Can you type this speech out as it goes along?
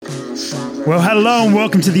Well, hello and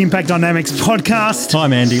welcome to the Impact Dynamics podcast.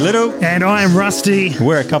 I'm Andy Little. And I am Rusty.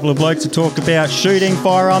 We're a couple of blokes to talk about shooting,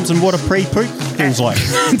 firearms and what a pre-poop feels like.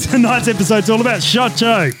 Tonight's episode's all about Shot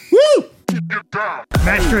Show. Woo!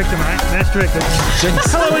 Match director, mate. Match director.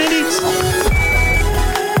 Hello, Andy.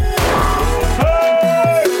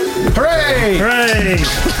 Hooray! Hooray.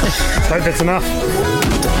 Hope that's enough.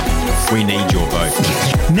 We need your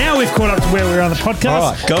vote. Now we've caught up to where we are on the podcast.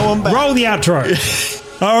 All right, go on back. Roll the outro.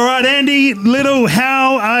 All right, Andy Little,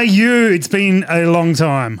 how are you? It's been a long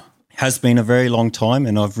time. Has been a very long time,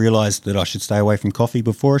 and I've realised that I should stay away from coffee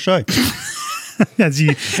before a show. As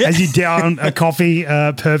you down a coffee,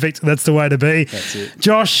 perfect. That's the way to be. That's it.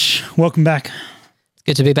 Josh, welcome back.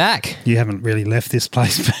 Good to be back. You haven't really left this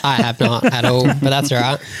place, I have not at all, but that's all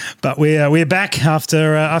right. but we're back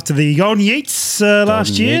after the Golden Yeats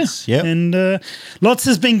last year. Yeats, yep. And lots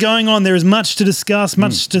has been going on. There is much to discuss,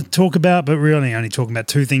 much to talk about, but really only talking about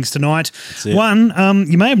two things tonight. That's it. One,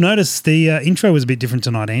 you may have noticed the intro was a bit different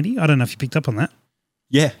tonight, Andy. I don't know if you picked up on that.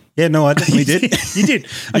 Yeah, no, I definitely did. You did.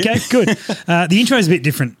 Okay, good. The intro is a bit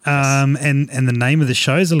different, and the name of the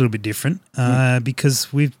show is a little bit different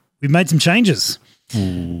because we've made some changes.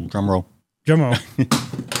 Drum roll. Drum roll.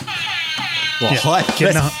 Well, hi.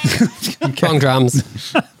 Wrong drums.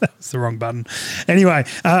 That's the wrong button. Anyway,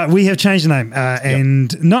 we have changed the name,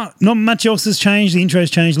 and not much else has changed. The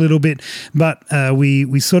intro's changed a little bit, but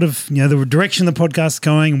we sort of, the direction the podcast's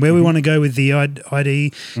going, where we want to go with the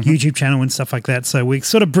ID YouTube channel and stuff like that. So we're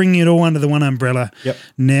sort of bringing it all under the one umbrella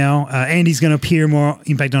now. Andy's going to appear in more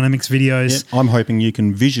Impact Dynamics videos. I'm hoping you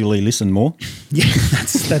can visually listen more. Yeah,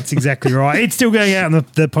 that's exactly right. It's still going out on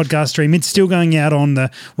the podcast stream. It's still going out on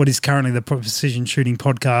what is currently the Precision Shooting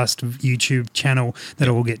Podcast YouTube channel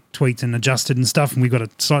that'll all get tweaked and adjusted and stuff, and we've got a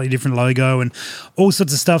slightly different logo and all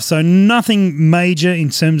sorts of stuff. So nothing major in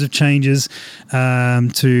terms of changes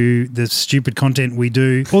to the stupid content we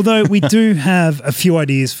do, although we do have a few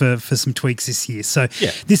ideas for some tweaks this year. So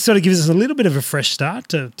this sort of gives us a little bit of a fresh start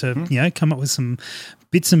to come up with some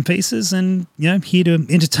bits and pieces, and here to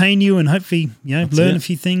entertain you and hopefully learn a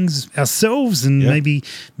few things ourselves, and maybe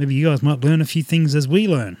you guys might learn a few things as we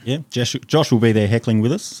learn. Yeah, Josh will be there heckling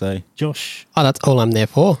with us. So Josh, that's all I'm there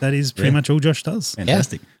for. that is pretty much all Josh does.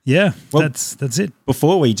 fantastic. Yeah, Well, that's it.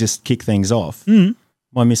 Before we just kick things off,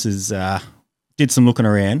 my missus did some looking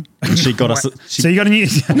around, and she got us. So you got a new.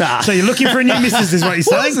 So you're looking for a new missus, is what you're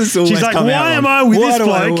Why saying? does this always She's like, come why out am wrong? I with Why this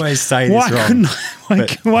do I bloke? always say this wrong?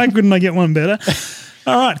 Why couldn't I get one better?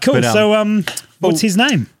 All right, cool. But, so what's his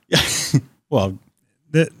name? Well,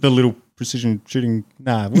 The- the little precision shooting.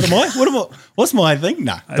 Nah, what am I? What's my thing?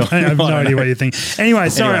 Nah, I have no idea what you think. Anyway,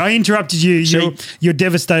 sorry, I interrupted you. Sure. You're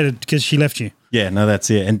devastated because she left you. Yeah, no, that's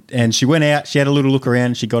it. And she went out. She had a little look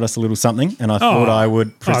around. She got us a little something, and I thought I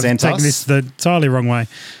would present I've taken this the entirely wrong way.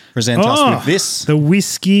 us with this. The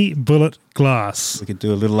whiskey bullet glass. We could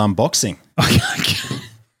do a little unboxing. Okay.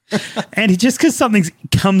 And just because something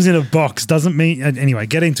comes in a box doesn't mean. Anyway,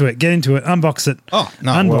 get into it. Unbox it. Oh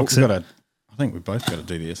no, Unbox it. I think we both got to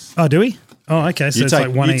do this. Oh, do we? Oh, okay. So You it's take-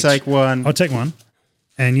 like one you each. take one. I'll take one,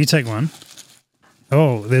 and you take one.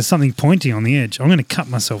 Oh, there's something pointy on the edge. I'm going to cut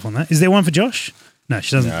myself on that. Is there one for Josh? No,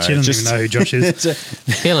 she doesn't. No, she doesn't just- even know who Josh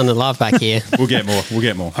is. Feeling the love back here. We'll get more.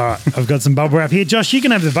 All right, I've got some bubble wrap here. Josh, you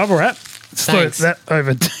can have the bubble wrap. Throw Thanks. that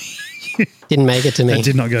over. Didn't make it to me. That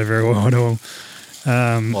did not go very well at all.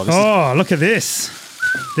 Look at this.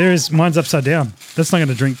 Mine's upside down. That's not going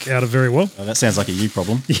to drink out of very well. Oh, that sounds like a you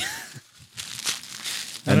problem. don't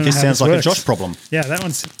And know this how sounds this like works. a Josh problem. Yeah, that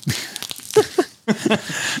one's.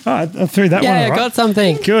 I threw that one. Yeah, all I right. got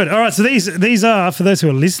something. Good. All right. So these are, for those who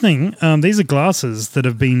are listening, these are glasses that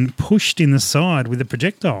have been pushed in the side with a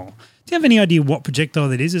projectile. Do you have any idea what projectile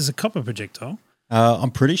that is? It's a copper projectile.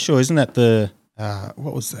 I'm pretty sure, isn't that the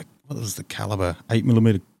what was the caliber?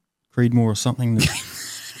 8mm Creedmoor or something that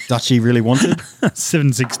Dutchie really wanted?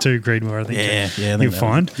 7.62 Creedmoor, I think. Yeah, I think You'll that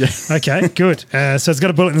find. was- Okay, good. So it's got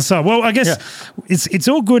a bullet in the side. Well, I guess it's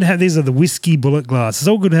all good. These are the whiskey bullet glasses. It's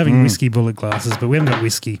all good having whiskey bullet glasses, but we haven't got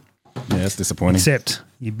whiskey. Yeah, that's disappointing. Except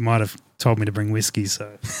you might have told me to bring whiskey. So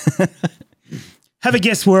have a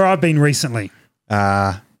guess where I've been recently.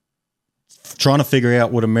 Trying to figure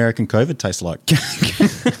out what American COVID tastes like.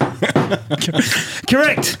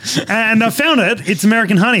 Correct. And I found it. It's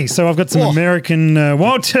American honey. So I've got some American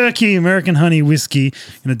wild turkey, American honey whiskey.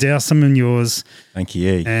 I'm going to douse some in yours. Thank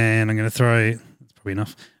you. And I'm going to throw, that's probably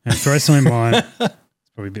enough. I'm going to throw some in mine. It's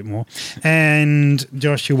probably a bit more. And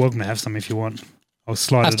Josh, you're welcome to have some if you want. I'll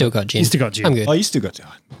slide I it. still got gin. You still got gin. I'm good. Oh, you still got.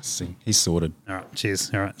 Oh, let's see, he's sorted. All right, cheers.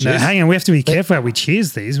 All right. Cheers. Now, hang on, we have to be careful how we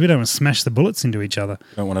cheers these. We don't want to smash the bullets into each other.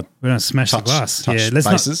 Don't want to. We don't smash the glass. touch let's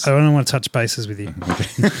bases. not. I don't want to touch bases with you.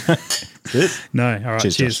 Good. No. All right.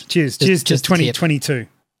 Cheers, Cheers. Josh. Cheers. Cheers to just a tip. 2022.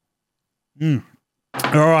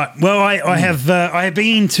 All right. Well, I have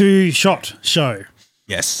been to SHOT Show.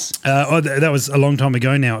 Yes. That was a long time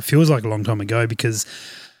ago now. It feels like a long time ago because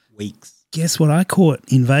Weeks. guess what I caught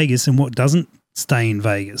in Vegas and what doesn't stay in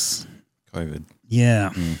Vegas? COVID. Yeah.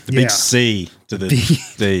 The big C to the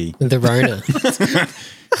D. The Rona.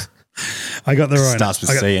 I got the Rona. Starts with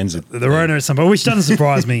I got C, ends with the Rona at some point, which doesn't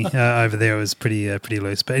surprise me over there. It was pretty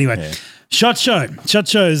loose. But anyway, Yeah. SHOT Show. SHOT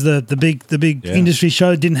Show is the big Yeah. industry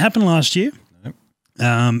show. It didn't happen last year. Nope.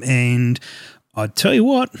 And I tell you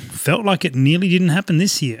what, felt like it nearly didn't happen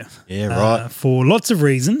this year. Yeah, right. For lots of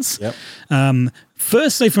reasons. Yep.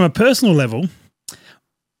 Firstly, from a personal level,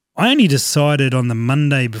 I only decided on the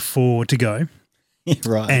Monday before to go.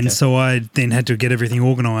 Right. And okay. so I then had to get everything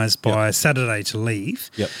organised by Saturday to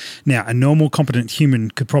leave. Yep. Now, a normal, competent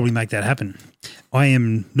human could probably make that happen. I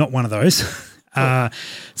am not one of those.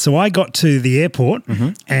 So I got to the airport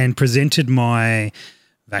and presented my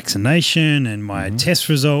vaccination and my test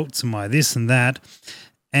results and my this and that.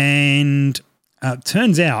 And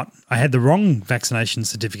turns out I had the wrong vaccination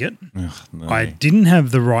certificate. Ugh, no. I didn't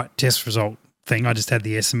have the right test result thing. I just had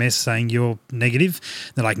the SMS saying you're negative.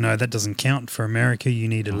 They're like, no, that doesn't count for America. You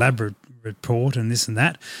need a lab report and this and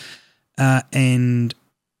that. And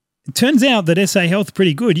it turns out that SA Health are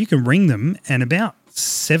pretty good. You can ring them, and about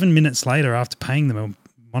 7 minutes later, after paying them a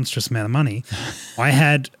monstrous amount of money, I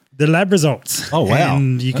had the lab results. Oh, wow.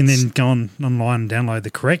 And you can then go online and download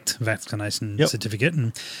the correct vaccination certificate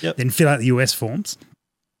and then fill out the US forms.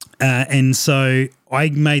 And so I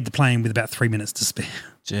made the plane with about 3 minutes to spare.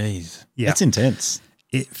 Jeez. Yeah. That's intense.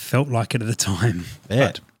 It felt like it at the time.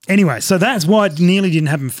 Bad. But anyway, so that's why it nearly didn't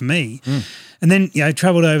happen for me. And then, I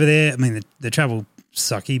travelled over there. I mean, the travel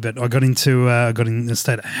sucky, but I got in the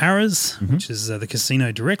state of Harrah's, which is the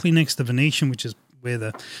casino directly next to Venetian, which is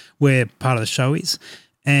where part of the show is.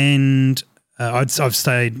 And I've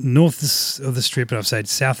stayed north of the Strip and I've stayed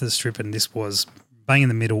south of the Strip, and this was bang in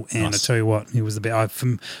the middle. And Nice. I tell you what, it was the best.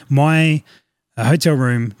 From my hotel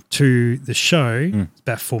room to the show, it's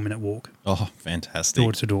about a 4-minute walk, Oh, fantastic.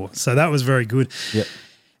 door to door. So that was very good. Yep.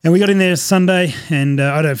 And we got in there Sunday, and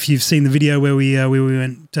I don't know if you've seen the video where we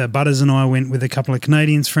went. Butters and I went with a couple of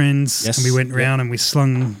Canadians friends, Yes. and we went around and we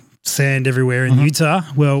slung sand everywhere in Utah.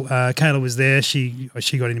 Well, Kayla was there. She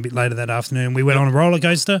got in a bit later that afternoon. We went on a roller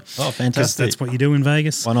coaster. Oh, Because fantastic. that's what you do in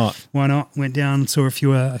Vegas. Why not? Why not? Went down, saw a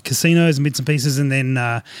few casinos and bits and pieces, and then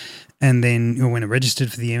went and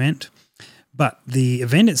registered for the event. But the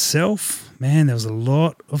event itself, man, there was a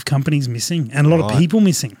lot of companies missing and a lot of Right. people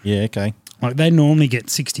missing. Yeah, okay. Like they normally get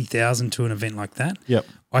 60,000 to an event like that. Yep.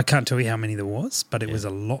 I can't tell you how many there was, but it was a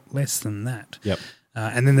lot less than that. Yep.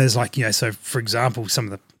 And then there's so for example,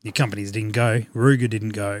 some of the companies didn't go. Ruger didn't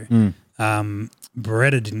go.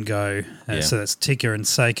 Beretta didn't go. So that's Tika and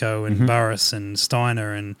Seiko and Burris and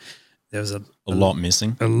Steiner, and there was a lot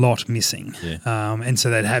missing. a lot missing. Yeah. And so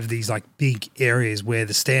they'd have these like big areas where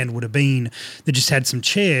the stand would have been that just had some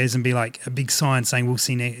chairs and be like a big sign saying we'll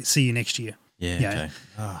see you next year. Yeah, Yeah. okay.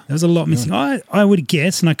 Ah, There was a lot missing. I would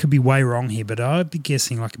guess, and I could be way wrong here, but I'd be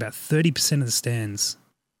guessing like about 30% of the stands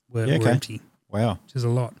were empty, wow. which is a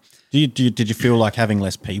lot. Did you feel like having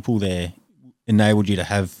less people there enabled you to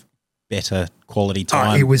have better quality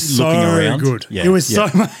time? It was looking so around? good. Yeah, It was yeah.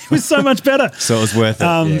 it was so much better. So it was worth it.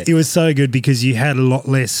 Yeah. It was so good because you had a lot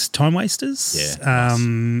less time wasters, Yeah,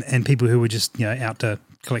 and people who were just out to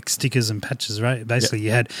collect stickers and patches. Right, basically,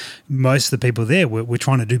 you had most of the people there were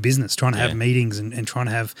trying to do business, trying to have meetings, and trying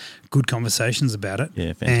to have good conversations about it.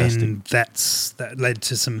 Yeah, fantastic. And that led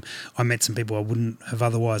to I met some people I wouldn't have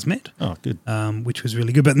otherwise met, Oh, good. which was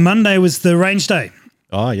really good. But Monday was the range day.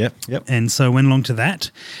 Oh, yep. And so I went along to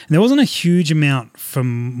that. And there wasn't a huge amount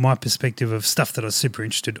from my perspective of stuff that I was super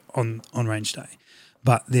interested on range day.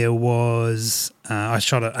 But there was, I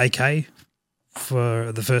shot an AK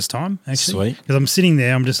for the first time, actually. Sweet. Because I'm sitting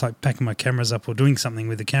there, I'm just like packing my cameras up or doing something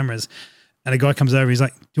with the cameras. And a guy comes over, he's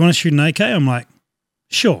like, do you want to shoot an AK? I'm like,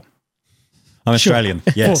 sure. I'm Australian.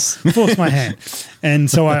 Yes. Force my hand. And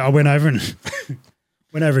so I went over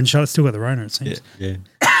and shot it. Still got the Rona, it seems. Yeah.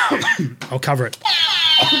 I'll cover it.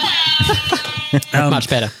 Much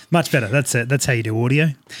better. Much better. That's it. That's how you do audio.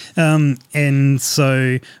 And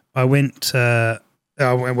so I went and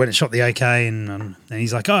shot the AK, and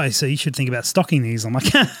he's like, "Oh, so you should think about stocking these." I'm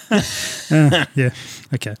like, "Yeah,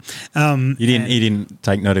 okay." You didn't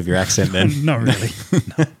take note of your accent then. Not really.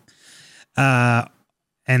 No.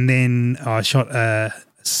 and then I shot a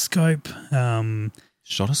scope.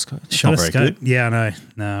 Shot a scope? That's Shot not a very scope. good. Yeah, I know.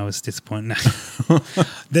 No, I was disappointed. No.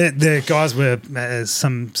 the guys were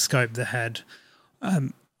some scope that had.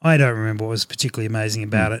 I don't remember what was particularly amazing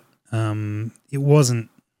about it. It wasn't.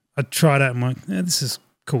 I tried it and I'm like, this is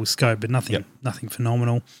cool scope, but nothing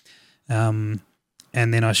phenomenal. And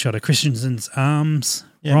then I shot a Christensen's Arms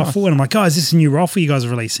rifle, and I'm like, guys, this is a new rifle you guys are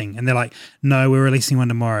releasing, and they're like, no, we're releasing one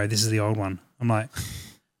tomorrow. This is the old one. I'm like,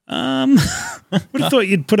 would have thought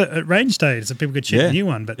you'd put it at range day so people could shoot the new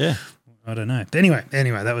one, but I don't know. But anyway,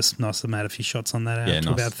 that was nice. I made a few shots on that out to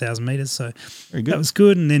about 1,000 meters, so Very good. that was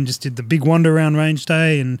good. And then just did the big wander around range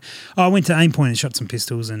day, and I went to Aim Point and shot some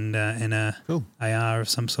pistols and a Cool. AR of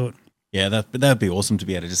some sort. Yeah, that'd be awesome to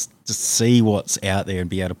be able to just see what's out there and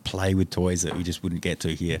be able to play with toys that we just wouldn't get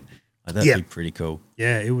to here. Like, that'd be pretty cool.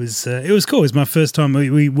 Yeah, it was cool. It was my first time.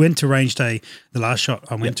 We went to range day, the last shot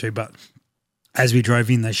I went to, but as we drove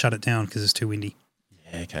in, they shut it down because it's too windy.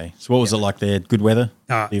 Yeah, okay. So what was it like there? Good weather?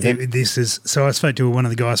 So I spoke to one of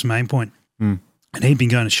the guys from Aim Point, and he'd been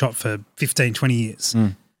going to shot for 15, 20 years.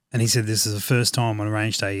 And he said this is the first time on a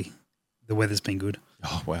range day the weather's been good.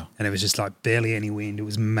 Oh, wow. And it was just like barely any wind. It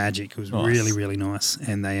was magic. It was Nice. really, really nice.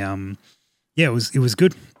 And they, it was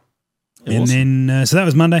good. Yeah, And awesome. then, so that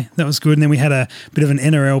was Monday. That was good. And then we had a bit of an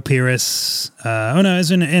NRL PRS, it was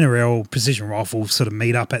an NRL precision rifle sort of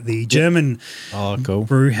meet up at the German Oh, cool.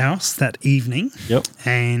 brew house that evening. Yep.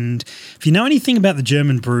 And if you know anything about the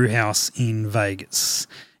German brew house in Vegas,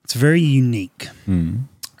 it's very unique.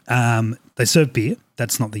 They serve beer.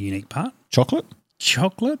 That's not the unique part. Chocolate?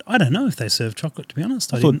 Chocolate? I don't know if they serve chocolate, to be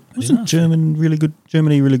honest. Wasn't Germany really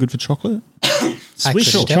good for chocolate? Swiss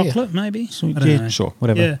Actually, tell you. chocolate, maybe? I don't Yeah, know. sure.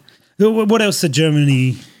 Whatever. Yeah. What else are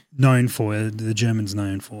Germany known for? The Germans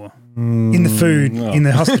known for? In the food, in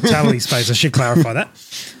the hospitality space, I should clarify that.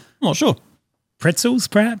 I'm not sure. Pretzels,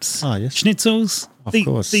 perhaps? Ah, yes. Schnitzels? Of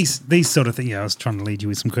course. These sort of things. Yeah, I was trying to lead you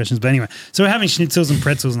with some questions. But anyway, so we're having schnitzels and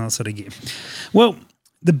pretzels and that sort of gear. Well,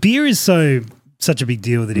 the beer is such a big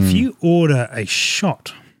deal that if you order a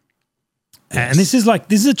shot, and this is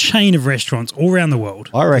a chain of restaurants all around the world.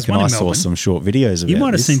 I There's reckon one I in saw Melbourne. some short videos of it. You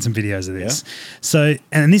might have seen some videos of this. So,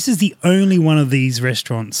 and this is the only one of these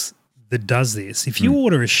restaurants that does this. If you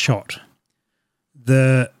order a shot,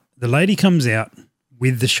 the lady comes out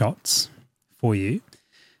with the shots for you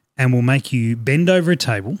and will make you bend over a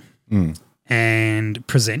table and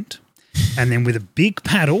present. And then with a big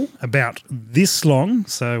paddle about this long,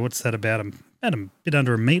 so what's that, about a bit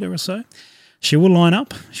under a metre or so, she will line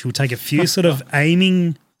up. She will take a few sort of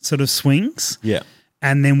aiming sort of swings. Yeah.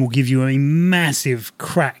 And then we'll give you a massive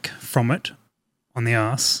crack from it on the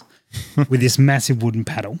arse with this massive wooden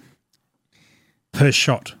paddle per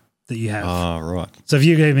shot that you have. Oh, right. So if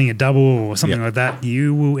you're giving a double or something like that,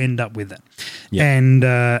 you will end up with it. Yeah. And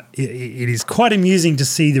it is quite amusing to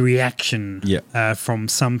see the reaction from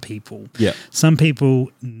some people. Yeah. Some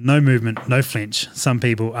people, no movement, no flinch. Some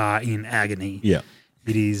people are in agony. Yeah.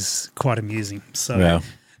 It is quite amusing. So Well,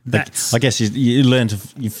 that's I guess you learn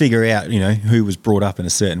you figure out, who was brought up in a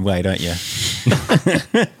certain way, don't you?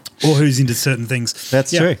 or who's into certain things.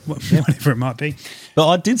 That's true. Whatever it might be. But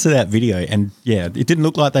I did see that video, and it didn't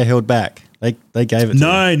look like they held back. They gave it. To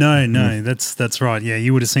them. No. That's right. Yeah,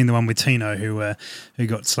 you would have seen the one with Tino who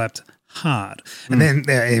got slapped hard. And then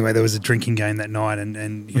anyway, there was a drinking game that night,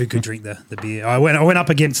 and who could drink the beer? I went up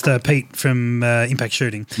against Pete from Impact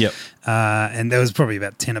Shooting. Yep. And there was probably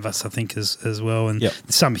about 10 of us, I think, as well. And Yep.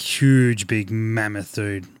 some huge, big mammoth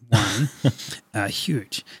dude won,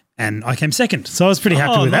 huge. And I came second, so I was pretty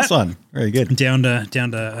happy with nice that. one. Very good. Down to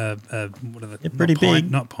what are the pretty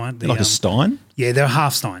big. Not pint. The, Like a Stein. yeah, they're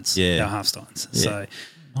half steins. Yeah. They're half steins. Yeah. So,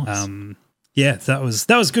 Nice. that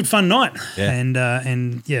was a good fun night. Yeah.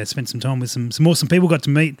 And spent some time with some awesome people. Got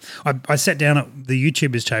to meet. I sat down at the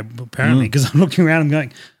YouTubers table apparently because I'm looking around. I'm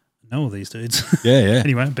going, I know all these dudes. Yeah, yeah.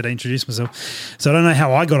 Anyway, but I introduced myself. So I don't know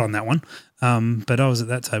how I got on that one, but I was at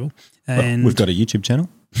that table. And We've got a YouTube channel.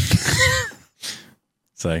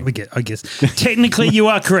 So I guess technically you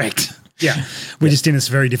are correct. Yeah, we're just in this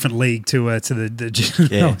very different league to the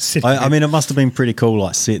yeah, sitting I mean, it must have been pretty cool,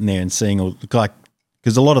 like sitting there and seeing all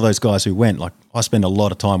because a lot of those guys who went, like I spend a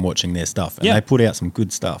lot of time watching their stuff, and Yeah. they put out some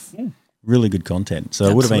good stuff, really good content. So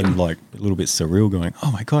it would have been Absolutely. like a little bit surreal, going,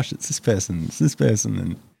 "Oh my gosh, it's this person,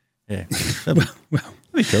 and yeah, that'd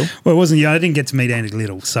be cool." Well, it wasn't. Yeah, I didn't get to meet Andy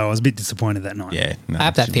Little, so I was a bit disappointed that night. Yeah, no, I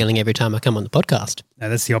have that feeling every time I come on the podcast. No,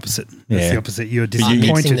 that's the opposite. That's Yeah. the opposite. You're mixing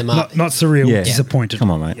disappointed, them up. not surreal. Yeah. Disappointed.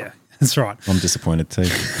 Come on, mate. Yeah, that's right. I'm disappointed too.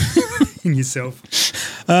 In yourself.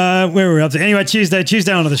 Where were we up to? Anyway, Tuesday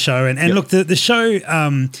onto the show, and look, the show.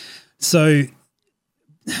 So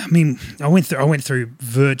I mean, I went through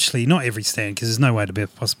virtually not every stand because there's no way to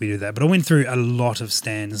possibly do that, but I went through a lot of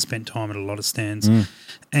stands and spent time at a lot of stands.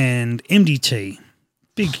 And MDT,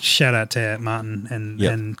 big shout out to Martin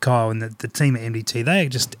and Kyle and the team at MDT. They are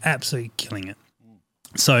just absolutely killing it.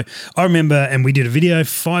 So I remember, and we did a video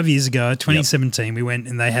 5 years ago, 2017. We went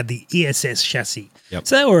and they had the ESS chassis.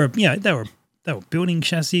 So they were building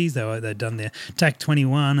chassis. They'd done their TAC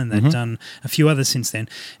 21 and they'd done a few others since then.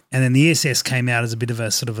 And then the ESS came out as a bit of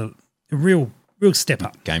a sort of a real step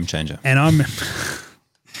up, Game changer. And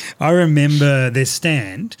I remember their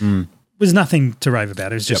stand was nothing to rave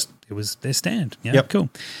about. It was just it was their stand. Yeah, cool.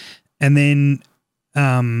 And then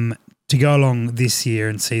to go along this year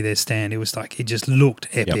and see their stand, it was like it just looked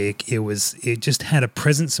epic. It just had a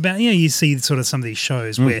presence about it. You see sort of some of these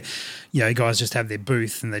shows where guys just have their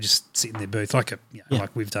booth and they just sit in their booth like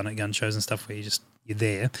like we've done at gun shows and stuff where you're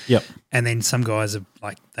there. And then some guys are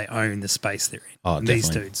like they own the space they're in. Oh, and these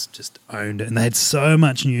dudes just owned it, and they had so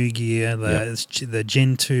much new gear. The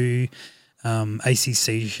Gen 2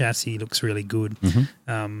 ACC chassis looks really good.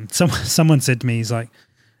 Someone said to me, he's like,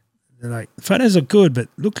 they're like, the photos are good, but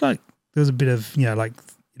look like there was a bit of, like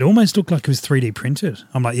it almost looked like it was 3D printed.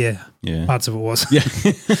 I'm like, yeah. Parts of it was.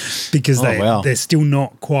 Because they're still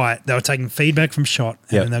not quite, they were taking feedback from shot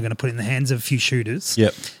and then they're going to put it in the hands of a few shooters.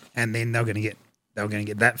 And then they're going to get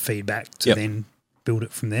that feedback to then build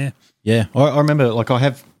it from there. Yeah. I remember, like, I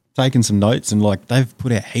have taken some notes and, like, they've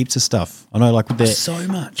put out heaps of stuff. I know, like, with their so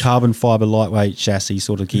much carbon fiber lightweight chassis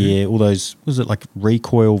sort of gear, all those, was it like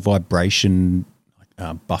recoil vibration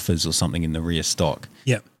buffers or something in the rear stock?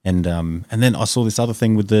 And then I saw this other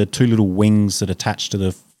thing with the two little wings that attach to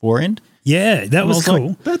the fore end. Yeah, that was cool.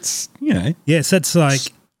 Like, that's, Yes, that's like,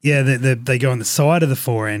 they go on the side of the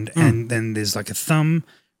fore end and then there's like a thumb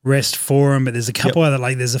rest for them, but there's a couple other,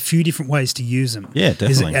 like there's a few different ways to use them. Yeah,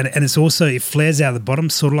 definitely. And it's also, it flares out the bottom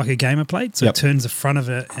sort of like a gamer plate. So it turns the front of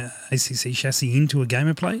a ACC chassis into a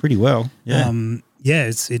gamer plate. Pretty well, yeah.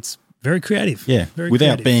 It's very creative. Yeah, very without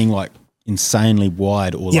creative. being like insanely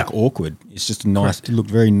wide or like awkward. It's just nice. It looked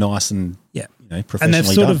very nice and professionally and they've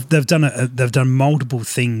sort done. of they've done multiple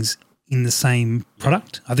things in the same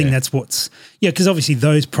product. I think that's what's because obviously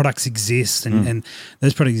those products exist and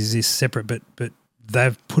those products exist separate, but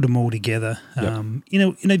they've put them all together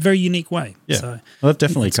in a very unique way. Yeah, so they've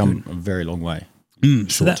definitely come a very long way in a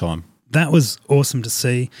short time. That was awesome to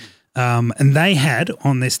see. And they had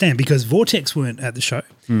on their stand, because Vortex weren't at the show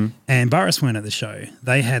and Burris weren't at the show,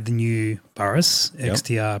 they had the new Burris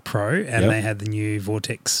XTR Pro and they had the new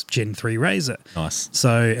Vortex Gen 3 Razor. Nice.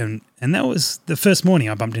 So, and that was the first morning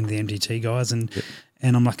I bumped into the MDT guys and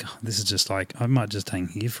I'm like, this is just like, I might just hang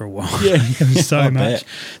here for a while. Yeah. It was so much.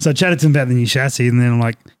 So I chatted to them about the new chassis and then I'm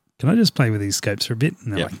like, can I just play with these scopes for a bit?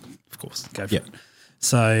 And they're like, of course, go for it.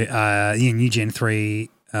 So, new Gen 3,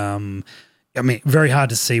 I mean, very hard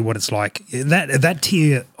to see what it's like. That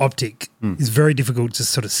tier optic is very difficult to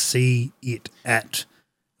sort of see it at,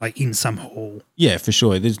 like, in some hall. Yeah, for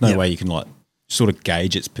sure. There's no way you can like sort of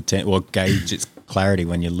gauge its potential or gauge its clarity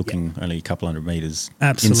when you're looking only a couple hundred meters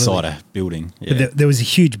inside a building. Yeah. But there was a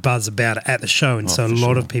huge buzz about it at the show, and so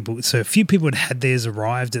a few people had theirs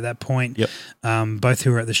arrived at that point. Both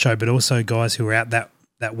who were at the show, but also guys who were out that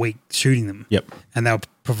week shooting them. And they were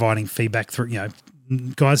providing feedback through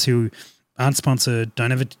guys who aren't sponsored, don't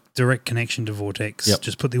have a direct connection to Vortex,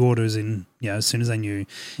 just put the orders in, as soon as they knew.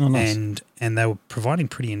 Oh, nice. And they were providing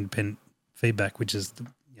pretty independent feedback, which is,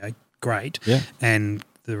 great. Yeah. And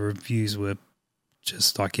the reviews were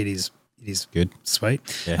just like, it is good. Sweet.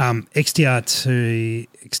 Yeah. XTR,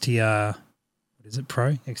 what is it,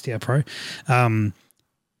 Pro? XTR Pro.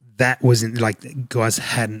 That wasn't like, guys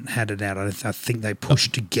hadn't had it out. I think they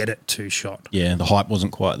pushed to get it to shot. Yeah, the hype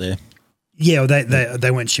wasn't quite there. Yeah, they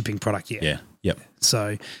weren't shipping product yet. Yeah, yep.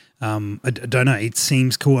 So I don't know. It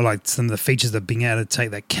seems cool. Like some of the features of being able to take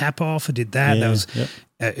that cap off. I did that. That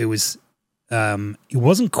was it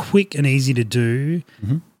wasn't quick and easy to do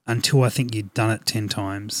until I think you'd done it 10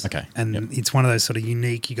 times. Okay. And it's one of those sort of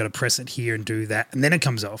unique, you got to press it here and do that, and then it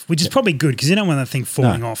comes off, which is probably good because you don't want that thing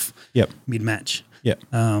falling off mid-match. Yep.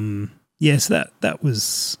 So that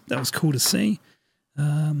was cool to see.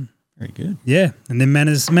 Very good. Yeah, and then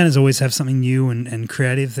Manners always have something new and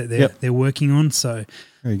creative that they're working on. So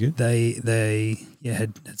very good. They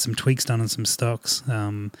had some tweaks done on some stocks,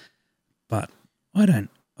 but I don't.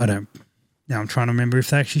 Now I'm trying to remember if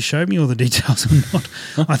they actually showed me all the details or not.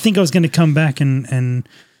 I think I was going to come back and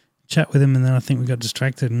chat with them, and then I think we got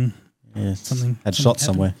distracted and something had shots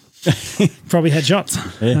happened. Somewhere. Probably had shots.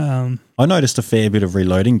 Yeah. I noticed a fair bit of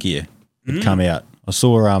reloading gear had come out. I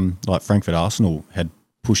saw like Frankfurt Arsenal had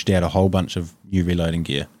pushed out a whole bunch of new reloading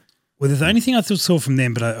gear. Well, the only thing I saw from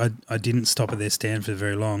them, but I didn't stop at their stand for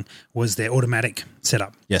very long, was their automatic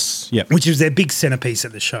setup. Yes. Yep. Which was their big centerpiece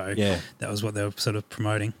at the show. Yeah. That was what they were sort of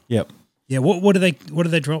promoting. Yep. Yeah. What do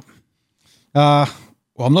they drop? Well,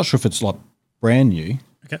 I'm not sure if it's like brand new.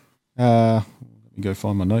 Okay. Let me go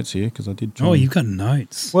find my notes here because I did. Oh, you've got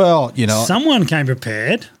notes. Well, someone came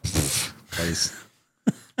prepared. Please.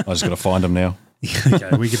 I just got to find them now.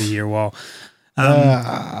 Okay, we get a year a while.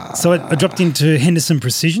 So I dropped into Henderson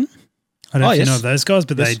Precision. I don't know if you know of those guys,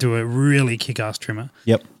 but they do a really kick-ass trimmer.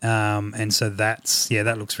 Yep. And so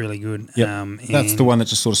that looks really good. Yep. That's the one that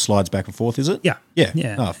just sort of slides back and forth, is it? Yeah. Yeah.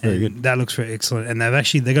 Yeah. Oh, very good. That looks very excellent. And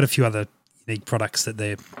they've got a few other unique products that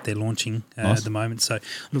they're launching at the moment. So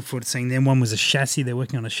look forward to seeing them. One was a chassis. They're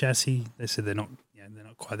working on a chassis. They said they're not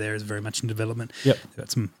quite there. It's very much in development. Yep. They've got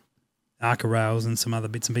some Arca rails and some other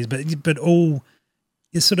bits and pieces, but all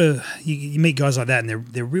you sort of you meet guys like that, and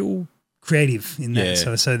they're real creative in that.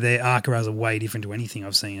 Yeah. So their Arca rails are way different to anything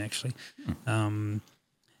I've seen actually. So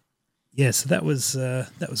that was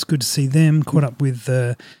good to see them. Caught up with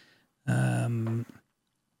a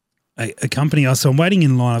company. So I'm waiting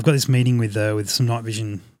in line. I've got this meeting with some night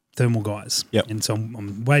vision thermal guys. Yep. And so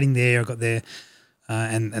I'm waiting there. I got there,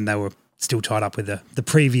 and they were still tied up with the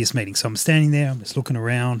previous meeting. So I'm standing there. I'm just looking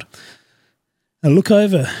around. I look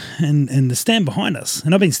over and the stand behind us,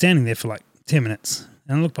 and I've been standing there for like 10 minutes,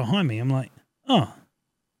 and I look behind me. I'm like, oh,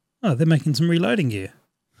 they're making some reloading gear.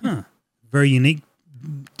 Huh. Very unique,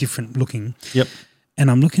 different looking. Yep. And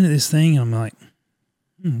I'm looking at this thing, and I'm like,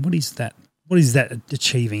 what is that? What is that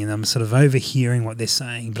achieving? And I'm sort of overhearing what they're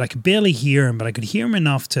saying, but I could barely hear them, but I could hear them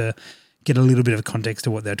enough to get a little bit of context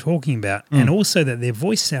to what they're talking about, and also that their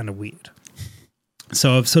voice sounded weird.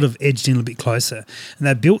 So I've sort of edged in a little bit closer, and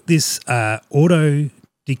they built this auto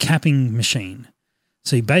decapping machine.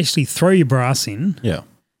 So you basically throw your brass in,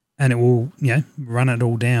 and it will run it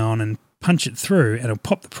all down and punch it through, and it'll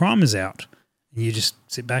pop the primers out, and you just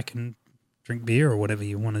sit back and drink beer or whatever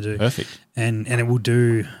you want to do. Perfect. And it will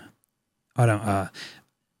do.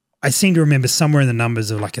 I seem to remember somewhere in the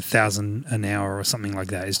numbers of like 1,000 an hour or something like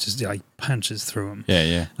that. It's just like punches through them.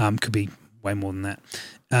 Yeah. Could be way more than that.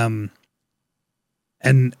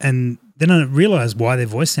 And then I realised why their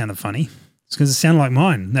voice sounded funny. It's because it sounded like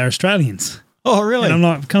mine. They're Australians. Oh, really? And I'm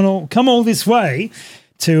like, come all this way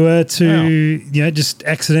to just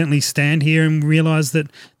accidentally stand here and realise that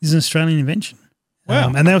this is an Australian invention.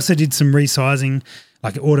 Wow. And they also did some resizing,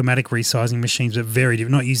 like automatic resizing machines, but very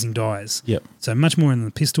different, not using dies. Yep. So much more in the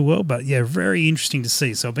pistol world, but yeah, very interesting to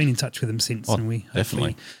see. So I've been in touch with them since, and we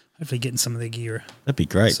hopefully getting some of their gear. That'd be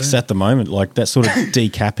great. Because at the moment, like that sort of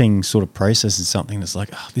decapping sort of process is something that's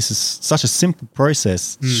like, this is such a simple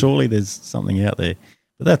process. Surely there's something out there.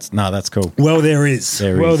 But that's cool. Well, there is.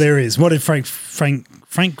 There is. What did Franklin?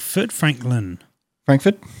 Frankfurt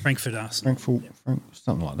asked.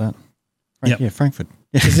 Something like that. Yeah, Frankfurt.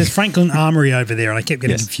 Because there's Franklin Armory over there, and I kept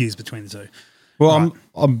getting confused between the two. Well,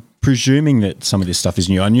 I'm presuming that some of this stuff is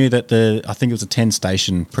new. I knew that I think it was a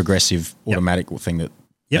 10-station progressive automatic thing that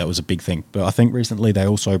was a big thing. But I think recently they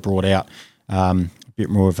also brought out a bit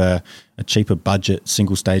more of a cheaper budget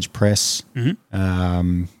single-stage press.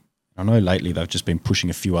 Mm-hmm. I know lately they've just been pushing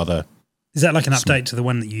a few other. Is that like an update to the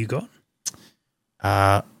one that you got?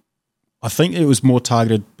 I think it was more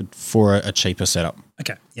targeted for a cheaper setup.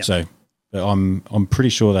 Okay. Yeah. So I'm pretty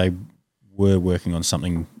sure they were working on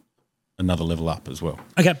something another level up as well.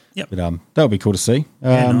 Okay. Yep. But that would be cool to see.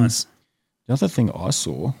 Nice. The other thing I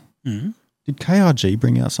saw, did KRG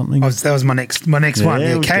bring out something? That was my next one.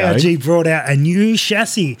 Yeah, KRG brought out a new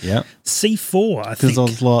chassis. Yep. C4, I think. Because I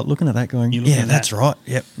was like looking at that going, that's right.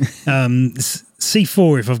 Yep.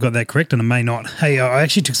 C4, if I've got that correct, and I may not. Hey, I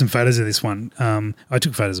actually took some photos of this one. I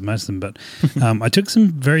took photos of most of them, but I took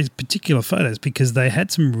some very particular photos because they had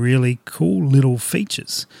some really cool little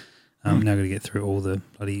features. Now I've got to get through all the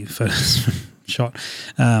bloody photos shot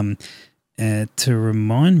to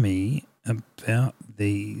remind me about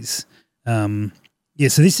these. So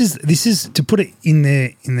this is to put it in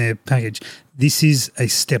their package. This is a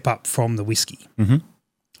step up from the whiskey. Mm-hmm.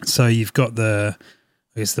 So you've got the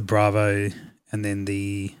Bravo, and then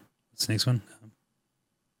what's the next one?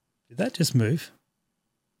 Did that just move?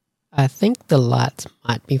 I think the lights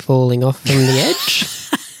might be falling off from the edge.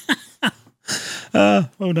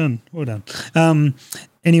 Well done.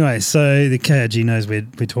 Anyway, so the KRG knows we're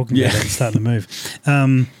talking about it. It's starting to move.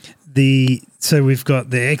 So we've got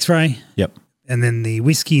the X-ray. Yep. And then the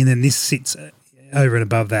whiskey, and then this sits over and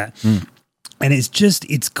above that. And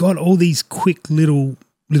it's got all these quick little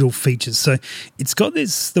features. So it's got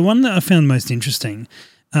the one that I found most interesting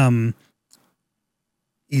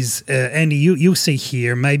is Andy, you'll see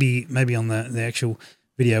here, maybe on the actual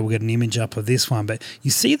video, we'll get an image up of this one. But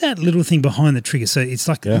you see that little thing behind the trigger. So it's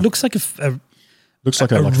like it looks like a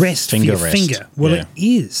rest for your finger. Well, it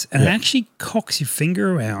is. And it actually cocks your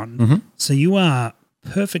finger around. So you are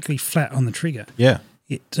perfectly flat on the trigger. Yeah.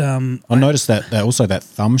 I noticed that also that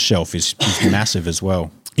thumb shelf is massive as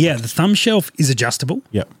well. Yeah, the thumb shelf is adjustable.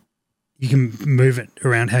 Yep. You can move it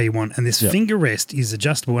around how you want. And this finger rest is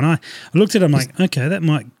adjustable. And I looked at it, I'm like, okay, that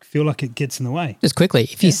might feel like it gets in the way. Just quickly,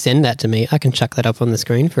 if you send that to me, I can chuck that up on the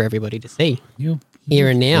screen for everybody to see. Here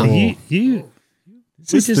and now.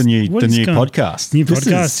 This is the new podcast. New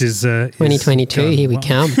podcast is 2022. Here we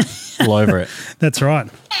come. All over it. That's right.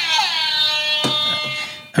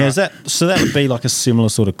 Now, that would be like a similar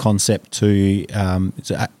sort of concept to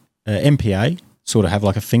MPA, sort of have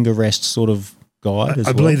like a finger rest sort of guide as well?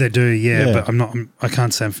 I believe they do, yeah. But I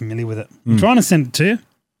can't say I'm familiar with it. I'm trying to send it to you.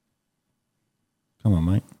 Come on,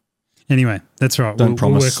 mate. Anyway, that's right. We'll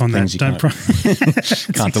work on that. Don't promise.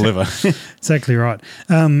 Can't deliver. Exactly right.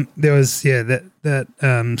 There was that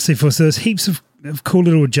C4. So there's heaps of cool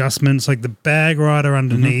little adjustments, like the bag rider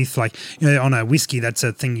underneath, like on a whiskey, that's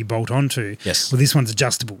a thing you bolt onto. Yes. Well, this one's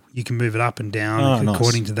adjustable. You can move it up and down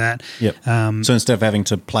according to that. Yep. So instead of having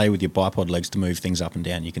to play with your bipod legs to move things up and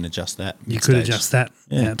down, you can adjust that. You could adjust that.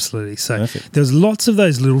 Yeah, absolutely. So there's lots of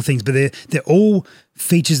those little things, but they're all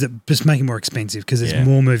features that just make it more expensive because there's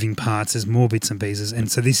more moving parts, there's more bits and pieces, and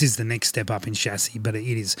so this is the next step up in chassis. But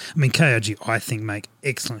it is, I mean, KRG I think make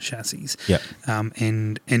excellent chassis,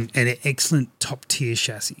 and excellent top tier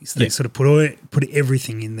chassis. They sort of put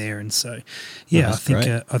everything in there, and so I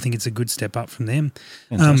think it's a good step up from them.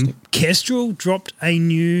 Kestrel dropped a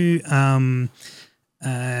new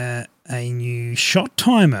shot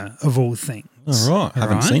timer of all things. All right, I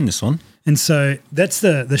haven't seen this one. And so that's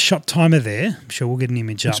the shot timer there. I'm sure we'll get an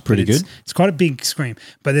image up. It's pretty good. It's quite a big screen.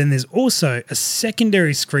 But then there's also a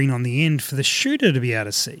secondary screen on the end for the shooter to be able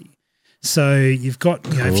to see. So you've got,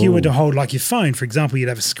 if you were to hold like your phone, for example, you'd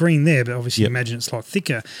have a screen there, but obviously imagine it's a lot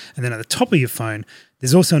thicker. And then at the top of your phone,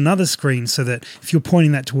 there's also another screen so that if you're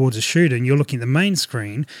pointing that towards a shooter and you're looking at the main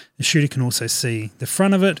screen, the shooter can also see the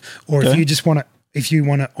front of it. Or if you just want to, if you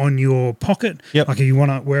want it on your pocket, like if you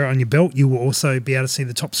want to wear it on your belt, you will also be able to see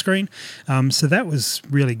the top screen. So that was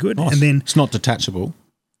really good. Nice. And then it's not detachable.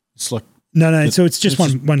 It's like so it's just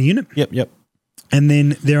one unit. Yep. And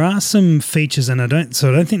then there are some features, and I don't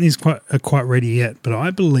think these are quite ready yet, but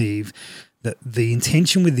I believe that the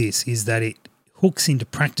intention with this is that it hooks into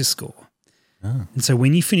Practice Score. And so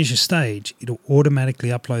when you finish a stage, it'll automatically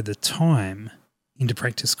upload the time into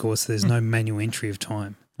Practice Score, so there's no manual entry of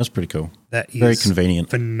time. That's pretty cool. That is very convenient.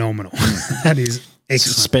 Phenomenal. That is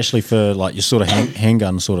excellent. Especially for like your sort of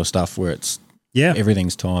handgun sort of stuff where it's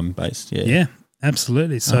everything's time based. Yeah,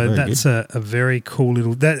 absolutely. So that's a very cool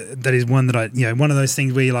little that is one that I one of those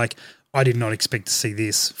things where you're like, I did not expect to see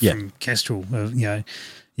this from Kestrel.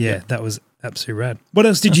 That was absolutely rad. What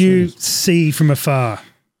else did you see from afar?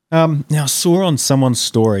 Now I saw on someone's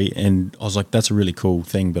story and I was like, that's a really cool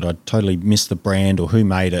thing, but I totally missed the brand or who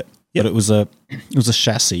made it. But it was a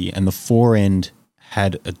chassis, and the fore end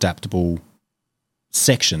had adaptable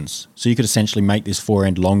sections, so you could essentially make this fore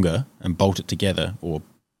end longer and bolt it together, or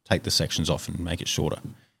take the sections off and make it shorter.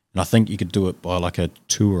 And I think you could do it by like a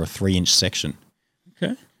 2 or a 3 inch section.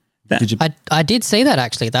 Okay, I did see that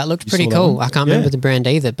actually. That looked pretty cool. I can't remember the brand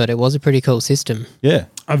either, but it was a pretty cool system. Yeah,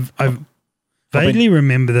 I've vaguely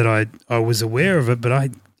remember that I was aware of it, but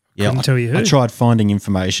I couldn't tell you who. I tried finding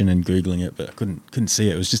information and Googling it, but I couldn't see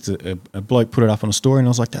it. It was just a bloke put it up on a story, and I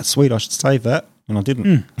was like, that's sweet, I should save that. And I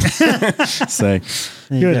didn't. So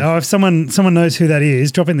good. Oh, if someone knows who that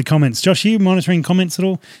is, drop in the comments. Josh, are you monitoring comments at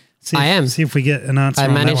all? I am. See if we get an answer on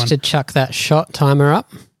that one. I managed to chuck that shot timer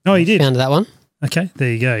up. Oh, you did? Found that one. Okay,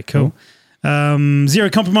 there you go. Cool. Zero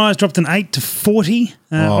Compromise dropped an 8 to 40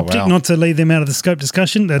 optic, not to leave them out of the scope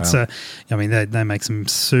discussion. That's I mean, they make some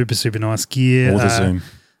super, super nice gear. Or the Zoom.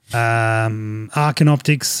 Arcan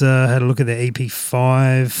Optics had a look at their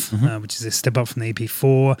EP5, which is a step up from the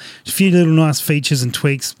EP4. A few little nice features and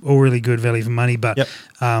tweaks, all really good value for money, but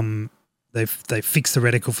they fixed the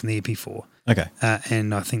reticle from the EP4. Okay.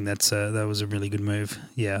 And I think that was a really good move.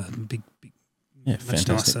 Yeah, big much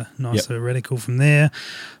fantastic. nicer reticle from there.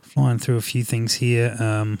 Flying through a few things here.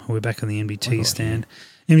 We're back on the MDT stand.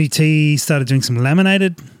 MDT started doing some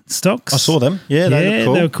laminated stocks. I saw them. Yeah, they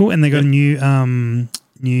were cool. And they got a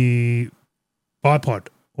new bipod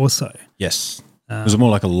also. Yes. It was more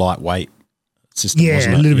like a lightweight system,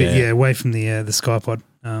 wasn't it? A little bit, away from the SkyPod.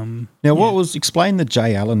 Now, explain the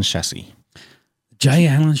J. Allen chassis. J.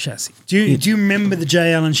 Allen chassis. Do you remember the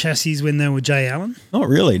J. Allen chassis when they were J. Allen? Not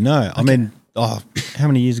really, no. Okay. I mean, how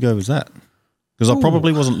many years ago was that? Because I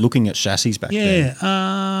probably wasn't looking at chassis back then. Yeah,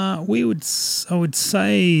 I would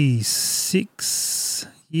say 6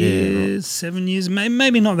 years, 7 years,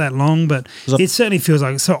 maybe not that long, but it certainly feels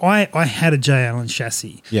like. So I had a J. Allen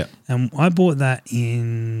chassis. Yeah. And I bought that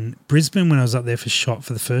in Brisbane when I was up there for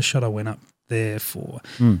the first shot I went up there for.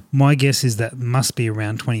 My guess is that must be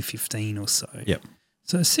around 2015 or so. Yep.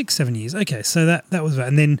 So 6, 7 years. Okay, so that was,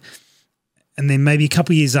 and then maybe a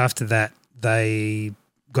couple of years after that, they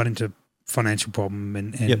got into financial problem,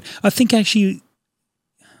 and I think actually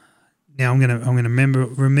now I'm gonna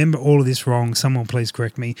remember all of this wrong. Someone please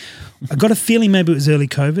correct me. I got a feeling maybe it was early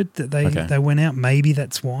COVID that they went out. Maybe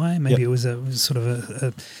that's why. Maybe it was sort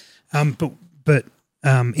of but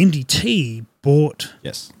MDT bought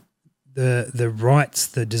the rights,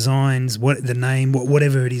 the designs, the name,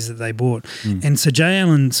 whatever it is that they bought, and so J.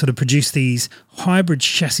 Allen sort of produced these hybrid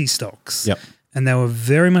chassis stocks. Yep. And they were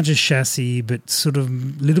very much a chassis, but sort of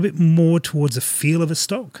a little bit more towards a feel of a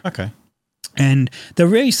stock. Okay. And they were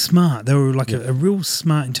very smart. They were like a real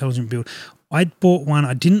smart, intelligent build. I bought one.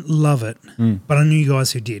 I didn't love it, but I knew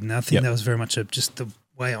guys who did. And I think that was very much just the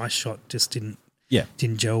way I shot just didn't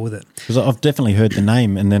gel with it. Because I've definitely heard the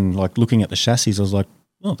name, and then like looking at the chassis, I was like,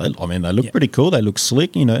 oh, they look pretty cool. They look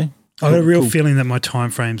slick, you know. I got a real feeling that my time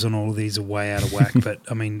frames on all of these are way out of whack, but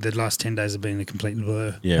I mean, the last 10 days have been a complete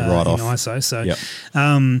blur. Right off. In ISO. So,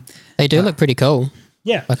 they do look pretty cool.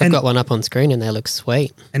 Yeah. Like I've got one up on screen and they look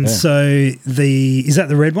sweet. And so is that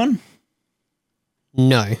the red one?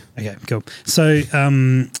 No. Okay, cool. So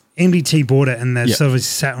MDT bought it and they've sort of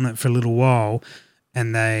sat on it for a little while,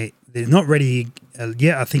 and they're not ready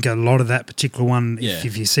yet. I think a lot of that particular one,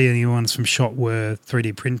 if you see any ones from Shot, were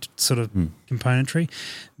 3D print sort of componentry,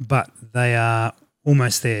 but they are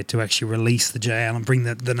almost there to actually release the J. Allen, bring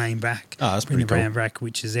the name back. Oh, that's bring pretty the brand back,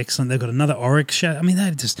 which is excellent. They've got another Oryx shot. I mean,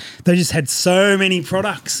 they just had so many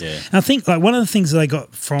products. Yeah. And I think like one of the things that I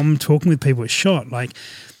got from talking with people at Shot, like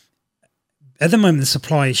at the moment the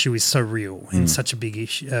supply issue is so real and such a big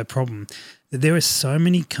issue, problem. There are so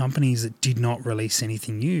many companies that did not release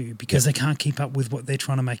anything new because they can't keep up with what they're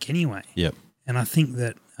trying to make anyway. Yep. And I think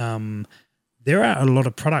that there are a lot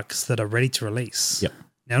of products that are ready to release. Yep.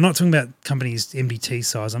 Now, I'm not talking about companies MDT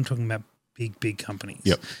size. I'm talking about big companies.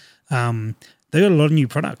 Yep. They've got a lot of new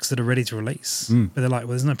products that are ready to release, but they're like, well,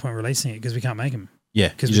 there's no point releasing it because we can't make them. Yeah,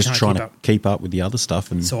 because you're just trying to keep up with the other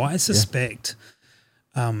stuff. And so I suspect,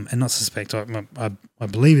 and not suspect, I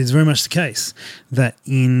believe it's very much the case that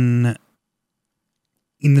in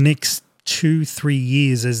the next 2-3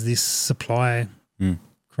 years, as this supply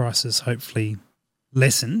crisis hopefully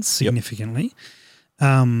lessens significantly,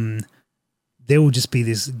 there will just be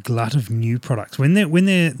this glut of new products. When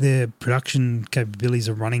their production capabilities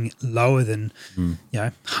are running lower than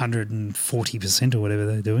 140% or whatever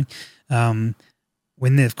they're doing,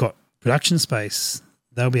 when they've got production space,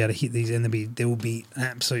 they'll be able to hit these, and there will be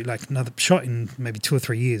absolutely like another Shot in maybe 2 or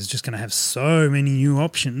 3 years just going to have so many new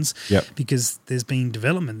options because there's been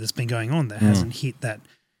development that's been going on that hasn't hit that.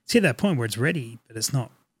 It's hit that point where it's ready, but it's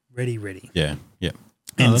not ready. Yeah.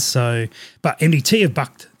 And so, but MDT have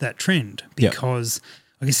bucked that trend because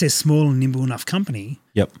I guess they're a small and nimble enough company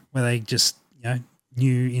where they just,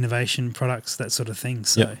 new innovation products, that sort of thing.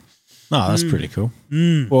 So. No, that's pretty cool.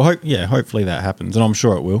 Well, hopefully that happens, and I'm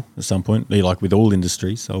sure it will at some point. Like with all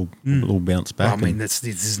industries, it'll all bounce back. Well, I mean, this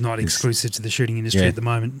is not exclusive to the shooting industry at the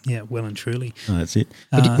moment. Yeah, well and truly. No, that's it.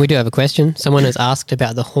 We do have a question. Someone has asked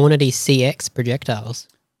about the Hornady CX projectiles.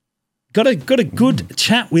 Got a good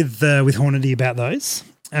chat with Hornady about those.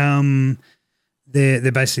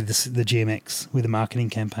 They're basically the GMX with a marketing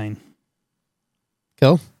campaign.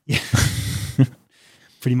 Cool. Yeah.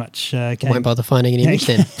 Pretty much won't bother finding an image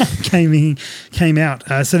then. came out.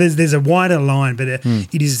 So there's a wider line, but it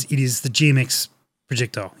is the GMX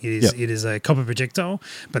projectile. It is a copper projectile,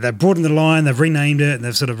 but they've broadened the line, they've renamed it, and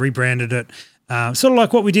they've sort of rebranded it. Sort of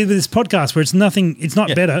like what we did with this podcast, where it's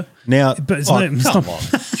not better now, but it's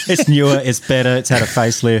it's newer, it's better, it's had a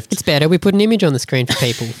facelift. It's better. We put an image on the screen for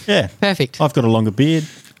people. Yeah, perfect. I've got a longer beard.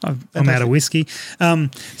 I'm out of whiskey,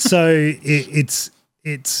 so it's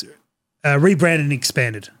rebranded and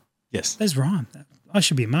expanded. Yes, that's right. I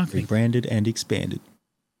should be in marketing. Rebranded and expanded.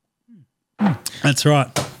 That's right.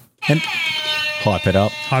 And hype it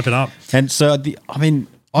up. And so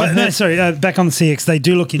back on the CX, they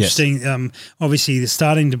do look interesting. Yes. Obviously, there's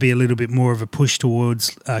starting to be a little bit more of a push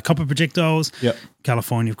towards copper projectiles. Yep.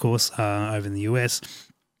 California, of course, over in the US.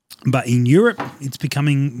 But in Europe, it's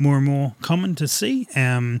becoming more and more common to see.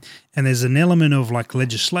 And there's an element of like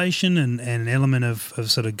legislation and an element of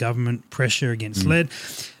sort of government pressure against lead.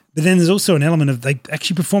 But then there's also an element of they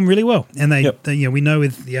actually perform really well, and they we know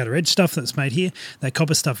with the outer edge stuff that's made here, that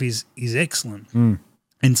copper stuff is excellent,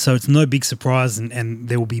 and so it's no big surprise, and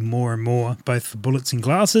there will be more and more both for bullets and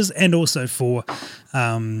glasses, and also for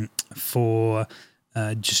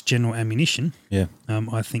just general ammunition. Yeah,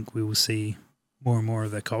 I think we will see more and more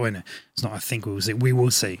of that. Oh, no, it's not. I think we will see. We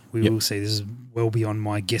will see. We will see. This is well beyond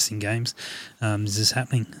my guessing games. This is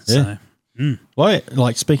happening. Yeah. So. Well,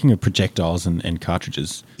 like speaking of projectiles and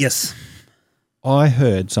cartridges, yes, I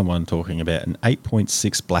heard someone talking about an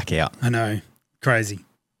 8.6 blackout. I know, crazy.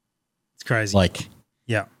 It's crazy. Like,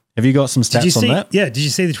 yeah. Have you got some stats on that? Yeah. Did you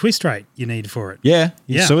see the twist rate you need for it? Yeah.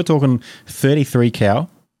 Yeah. So we're talking 33 cal.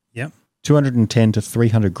 Yep. 210 to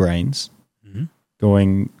 300 grains.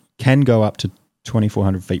 Can go up to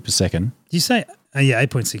 2,400 feet per second. Did you say? Yeah,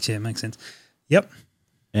 8.6. Yeah, makes sense. Yep.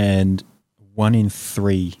 And 1 in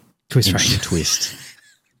 3 twist rate. Twist.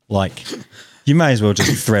 Like, you may as well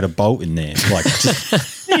just thread a bolt in there. Like,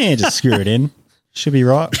 just screw it in. Should be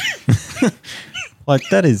right. Like,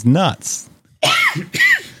 that is nuts.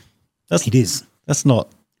 It is. That's not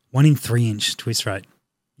 1 in 3 inch twist rate.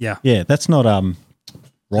 Yeah. Yeah, that's not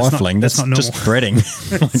rifling. That's not just threading.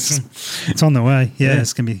 It's on the way. Yeah,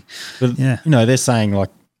 it's gonna be. But, they're saying like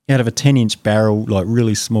out of a 10-inch barrel, like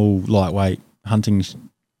really small, lightweight hunting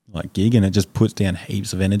like gig, and it just puts down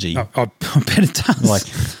heaps of energy. I bet it does. Like,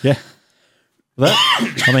 yeah.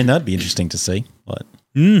 That'd be interesting to see. Like,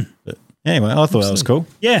 but anyway, I thought that was cool.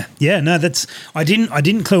 Yeah. No, I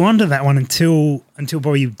didn't clue onto that one until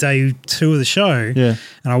probably day 2 of the show. Yeah.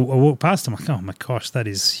 And I walked past them like, oh my gosh, that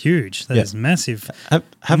is huge. That is massive. And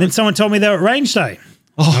then someone told me they were at range day.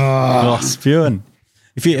 Oh, spewing.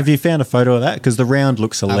 Have you found a photo of that? Because the round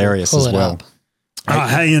looks hilarious as well.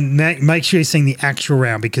 Hey, and make sure you're seeing the actual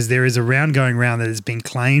round, because there is a round going round that has been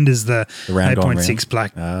claimed as the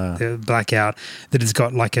 8.6 blackout that has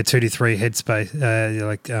got like a 2 to 3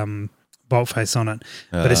 headspace, bolt face on it,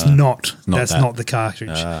 but it's not. That's not the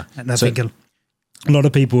cartridge. And I think a lot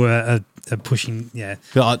of people are pushing. Yeah.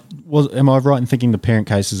 Am I right in thinking the parent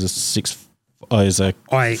case is a 6.5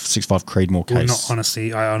 Creedmoor case?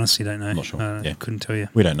 I honestly don't know. I'm not sure. Couldn't tell you.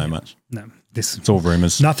 We don't know much. No. It's all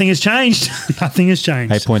rumours. Nothing has changed. Nothing has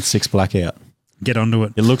changed. 8.6 blackout. Get onto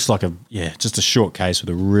it. It looks like just a short case with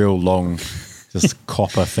a real long, just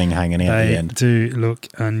copper thing hanging out the end. They do look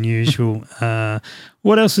unusual.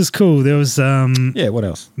 What else is cool? There was what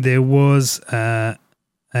else? There was what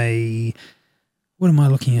am I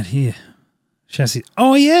looking at here? Chassis.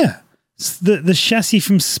 Oh yeah, it's the chassis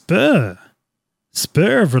from Spur.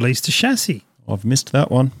 Spur have released a chassis. I've missed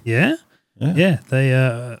that one. Yeah. Yeah, they.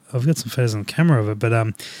 I've got some photos on camera of it,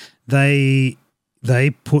 but they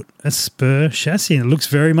put a Spur chassis, and it looks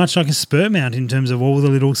very much like a Spur mount in terms of all the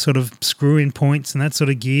little sort of screw-in points and that sort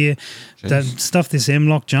of gear. Jeez. That stuff, this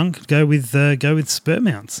M-Lock junk, go with Spur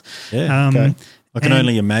mounts. Yeah, okay. I can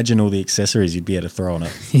only imagine all the accessories you'd be able to throw on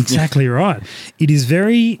it. Exactly right. It is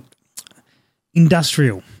very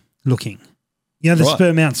industrial looking. Yeah, the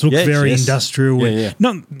Spur mounts look very industrial. Yeah.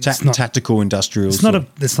 Tactical industrial. It's not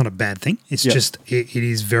a bad thing. It's just it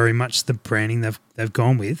is very much the branding they've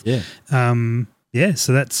gone with. Yeah.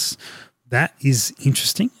 So that is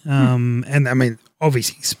interesting. And I mean,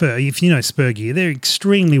 obviously Spur. If you know Spur gear, they're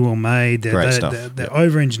extremely well made. They're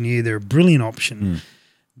over engineered. They're a brilliant option.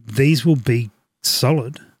 These will be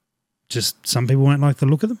solid. Just some people won't like the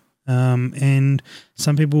look of them, and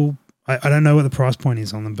some people. I don't know what the price point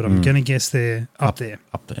is on them, but I'm going to guess they're up there.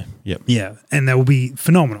 Up there, yep. Yeah, and they'll be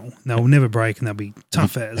phenomenal. They'll never break, and they'll be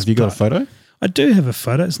tough as. Have you got a photo? I do have a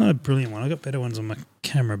photo. It's not a brilliant one. I've got better ones on my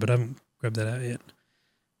camera, but I haven't grabbed that out yet.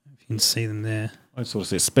 If you can see them there. I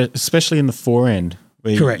sort of see, especially in the fore end.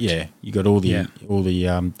 Correct. You got all the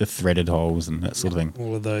threaded holes and that sort of thing.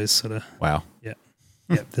 All of those sort of. Wow. Yeah.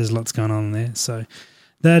 Yep. There's lots going on there. So.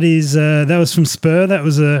 That was from Spur. That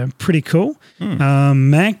was pretty cool.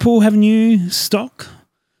 Magpul have a new stock,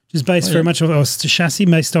 which is based very much off it's a chassis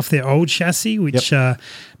based off their old chassis, which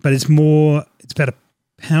but it's about a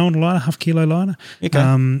pound lighter, half kilo lighter. Okay.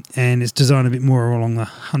 And it's designed a bit more along the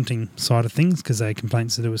hunting side of things because they had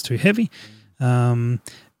complaints that it was too heavy. And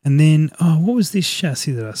then what was this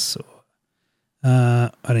chassis that I saw?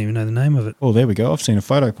 I don't even know the name of it. Oh, there we go. I've seen a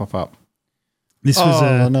photo pop up. This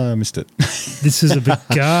was no, I missed it. This is a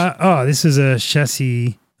Bugatti. This is a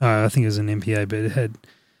chassis. I think it was an MPA, but it had.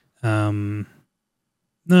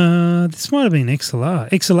 No, this might have been XLR.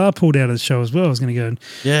 XLR pulled out of the show as well. I was going to go and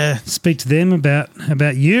speak to them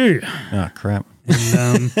about you. Oh crap!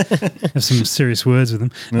 And have some serious words with them.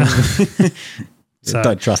 So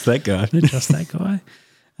don't trust that guy. Don't trust that guy.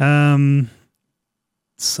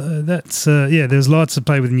 So that's there's lots to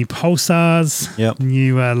play with new pulsars,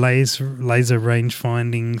 new laser range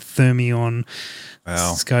finding Thermion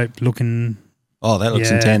scope looking. Oh, that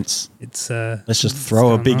looks intense. It's let's just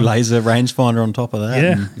throw a big laser rangefinder on top of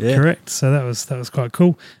that. Yeah, correct. So that was quite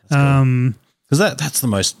cool. Because that's the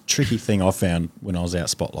most tricky thing I found when I was out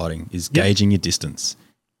spotlighting is gauging your distance,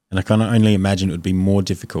 and I can only imagine it would be more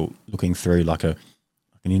difficult looking through like an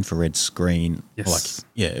infrared screen,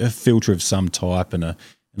 a filter of some type, and a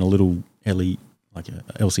little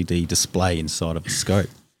LCD display inside of a scope.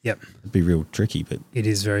 Yep, it'd be real tricky, but it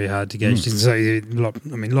is very hard to gauge. So, a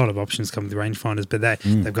lot of options come with the rangefinders, but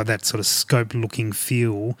they've got that sort of scope-looking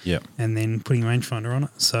feel. Yep. And then putting a rangefinder on it.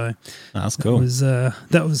 So that's cool.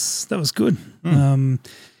 That was good.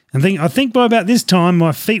 I think by about this time,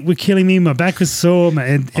 my feet were killing me, my back was sore,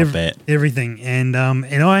 everything, and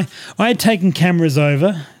I had taken cameras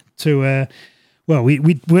over to.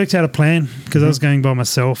 We worked out a plan because I was going by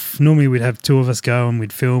myself. Normally we'd have two of us go and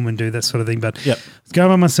we'd film and do that sort of thing, but I was going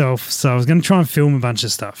by myself, so I was going to try and film a bunch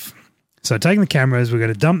of stuff. So taking the cameras, we're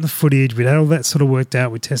going to dump the footage. We'd had all that sort of worked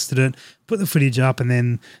out. We tested it, put the footage up, and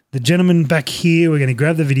then the gentleman back here, we're going to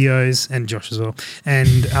grab the videos, and Josh as well,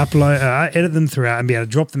 and upload, edit them throughout and be able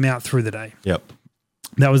to drop them out through the day. Yep.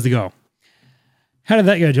 That was the goal. How did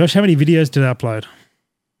that go, Josh? How many videos did I upload?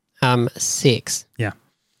 6. Yeah.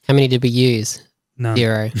 How many did we use? None.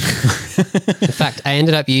 0. In fact, I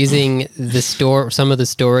ended up using some of the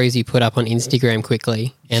stories you put up on Instagram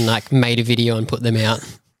quickly and made a video and put them out.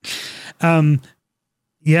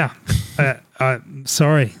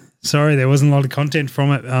 Sorry, there wasn't a lot of content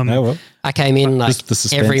from it. I came in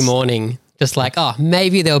every morning, just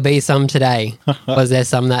maybe there'll be some today. Was there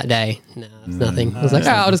some that day? No, it's nothing. I was like,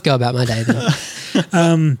 I'll just go about my day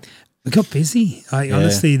then. We got busy.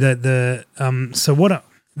 Honestly, the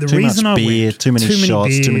too reason much I beer, went, too many shots,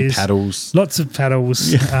 beers, too many paddles. Lots of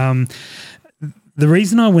paddles. Yeah. The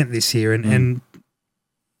reason I went this year, and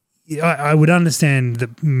I would understand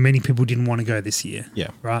that many people didn't want to go this year.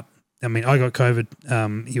 Yeah. Right? I mean, I got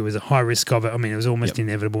COVID. It was a high risk of it. I mean, it was almost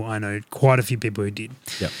inevitable. I know quite a few people who did.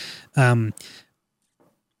 Yep.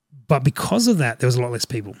 But because of that, there was a lot less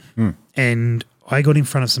people. And I got in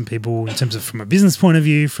front of some people in terms of from a business point of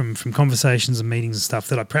view, from conversations and meetings and stuff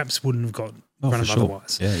that I perhaps wouldn't have got in front of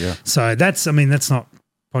otherwise. Yeah. So that's not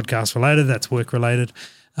podcast related, that's work related.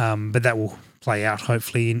 But that will play out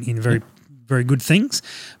hopefully in very, very good things.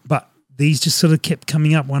 But these just sort of kept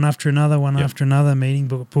coming up one after another, meeting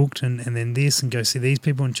booked and then this and go see these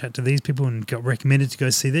people and chat to these people and got recommended to go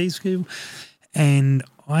see these people. And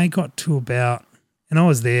I got to about, and I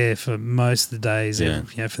was there for most of the days,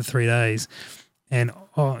 for 3 days, and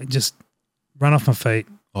just run off my feet.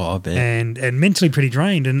 Oh, I bet. And mentally pretty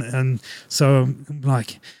drained. And so I'm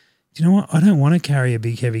like, do you know what? I don't want to carry a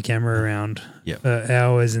big heavy camera around for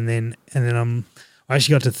hours. And then I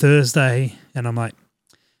actually got to Thursday and I'm like,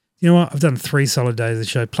 you know what? I've done 3 solid days of the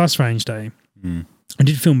show plus range day. I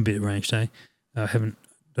did film a bit of range day. Don't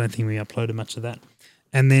think we uploaded much of that.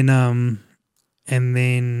 And then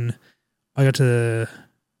I got to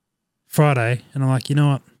Friday and I'm like, you know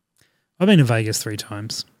what? I've been to Vegas 3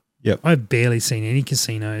 times. Yep. I've barely seen any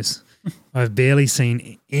casinos. I've barely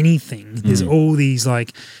seen anything. There's all these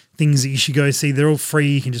things that you should go see. They're all free.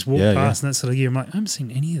 You can just walk past and that sort of gear. I'm like, I haven't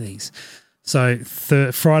seen any of these. So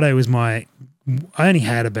Friday was I only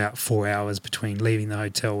had about 4 hours between leaving the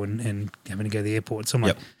hotel and having to go to the airport. So I'm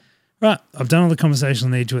like, right, I've done all the conversations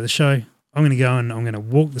I need to at the show. I'm going to go and I'm going to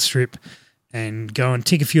walk the strip and go and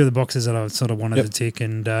tick a few of the boxes that I sort of wanted to tick.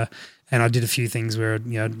 And I did a few things where,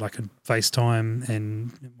 like a FaceTime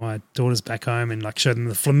and my daughter's back home and showed them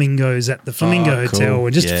the flamingos at the Flamingo Hotel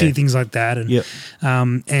and just a few things like that.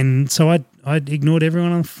 And so I ignored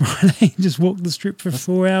everyone on Friday and just walked the strip for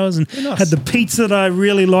 4 hours and had the pizza that I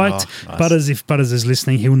really liked. Nice. Butters, if Butters is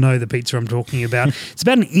listening, he'll know the pizza I'm talking about. It's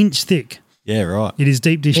about 1 inch thick. Yeah, right. It is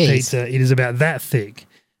deep dish pizza. It is about that thick.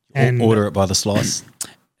 And order it by the slice.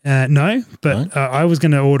 No, but I was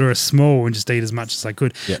going to order a small and just eat as much as I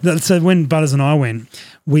could. Yep. So when Butters and I went,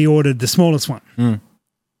 we ordered the smallest one,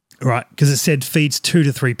 right? Because it said feeds 2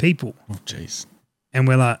 to 3 people. Oh, jeez. And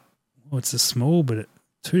we're like, well, it's a small, but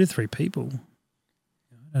 2 to 3 people.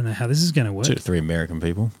 I don't know how this is going to work. 2 to 3 American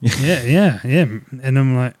people. yeah. And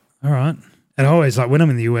I'm like, all right. And I always, when I'm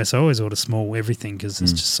in the US, I always order small everything because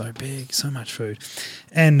it's just so big, so much food.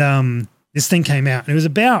 And this thing came out and it was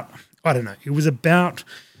about,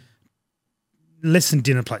 less than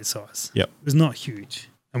dinner plate size. Yep. It was not huge.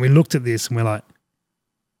 And we looked at this and we're like,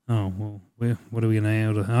 oh, well, what are we going to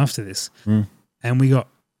order after this? And we got,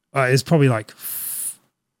 it was probably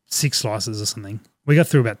 6 slices or something. we got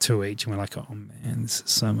through about 2 each, and we're like, oh man, this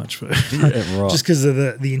is so much food. Right. Just because of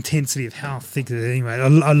the intensity of how thick it is. Anyway,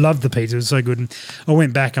 I love the pizza. It was so good. And I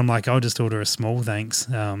went back. I'm like, I'll just order a small, thanks.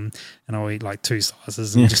 And I'll eat like 2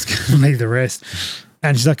 slices and just leave the rest.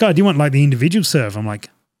 And she's like, oh, do you want like the individual serve? I'm like,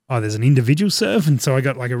 oh, there's an individual serve. And so I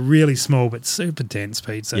got like a really small but super dense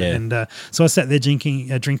pizza. Yeah. And so I sat there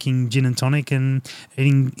drinking gin and tonic and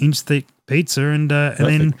eating inch-thick pizza and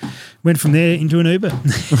then went from there into an Uber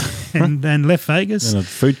and left Vegas. And a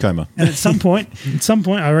food coma. And at some point,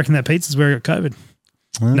 I reckon that pizza's where I got COVID.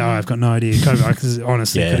 No, I've got no idea. COVID, I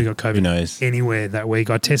honestly could have got COVID anywhere that week.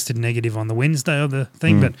 I tested negative on the Wednesday of the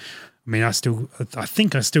thing, but I mean, I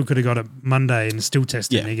think I still could have got it Monday and still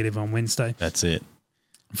tested negative on Wednesday. That's it.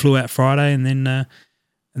 Flew out Friday and then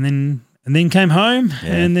came home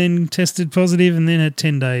and then tested positive and then had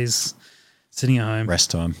 10 days sitting at home.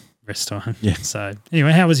 Rest time. Yeah. So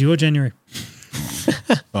anyway, how was your January?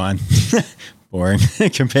 Fine. Boring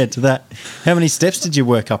compared to that. How many steps did you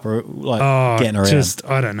work up or getting around?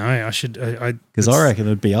 I don't know. I should because I reckon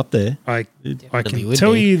it'd be up there. I can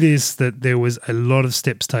tell you this, that there was a lot of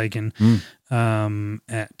steps taken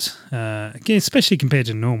at especially compared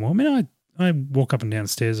to normal. I mean, I walk up and down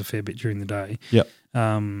stairs a fair bit during the day. Yep.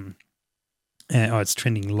 And it's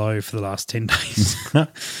trending low for the last 10 days.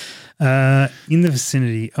 In the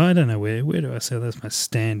vicinity, I don't know where do I say that's my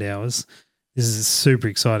stand hours. This is super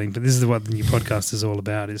exciting, but this is what the new podcast is all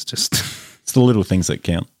about. It's just it's the little things that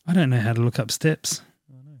count. I don't know how to look up steps.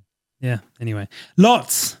 Yeah. Anyway,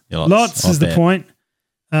 lots is the point.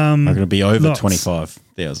 I'm going to be over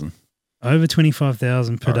 25,000. Over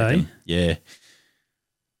 25,000 per day. Yeah.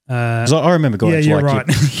 I remember going. Yeah, you're right.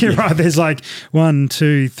 You're right. There's like 1,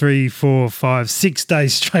 2, 3, 4, 5, 6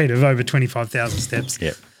 days straight of over 25,000 steps.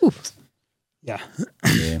 Yep. Yeah.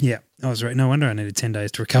 Yeah. I was right. No wonder I needed 10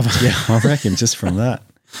 days to recover. Yeah, I reckon just from that. Wow.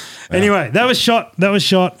 Anyway, that was shot for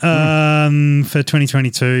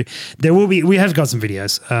 2022. We have got some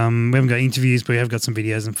videos. We haven't got interviews, but we have got some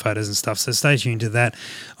videos and photos and stuff. So stay tuned to that.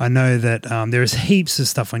 I know that there is heaps of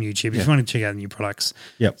stuff on YouTube. If you want to check out new products,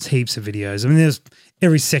 there's heaps of videos. I mean, there's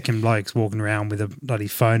every second bloke's walking around with a bloody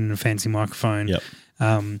phone and a fancy microphone. Yep.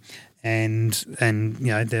 And you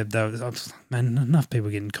know, man, enough people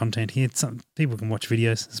getting content here. People can watch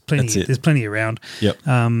videos. There's plenty around. Yep.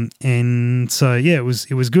 And so it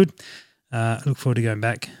was good. I look forward to going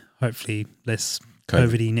back. Hopefully less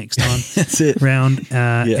COVID-y next time. That's it. Round.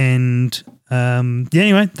 And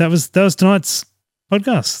anyway, that was tonight's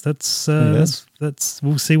podcast. That's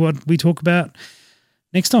we'll see what we talk about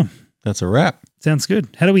next time. That's a wrap. Sounds good.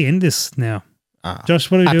 How do we end this now? Josh,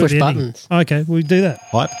 what do we do? Push buttons. Okay, we'll do that.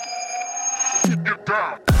 Hype. Get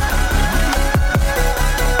down.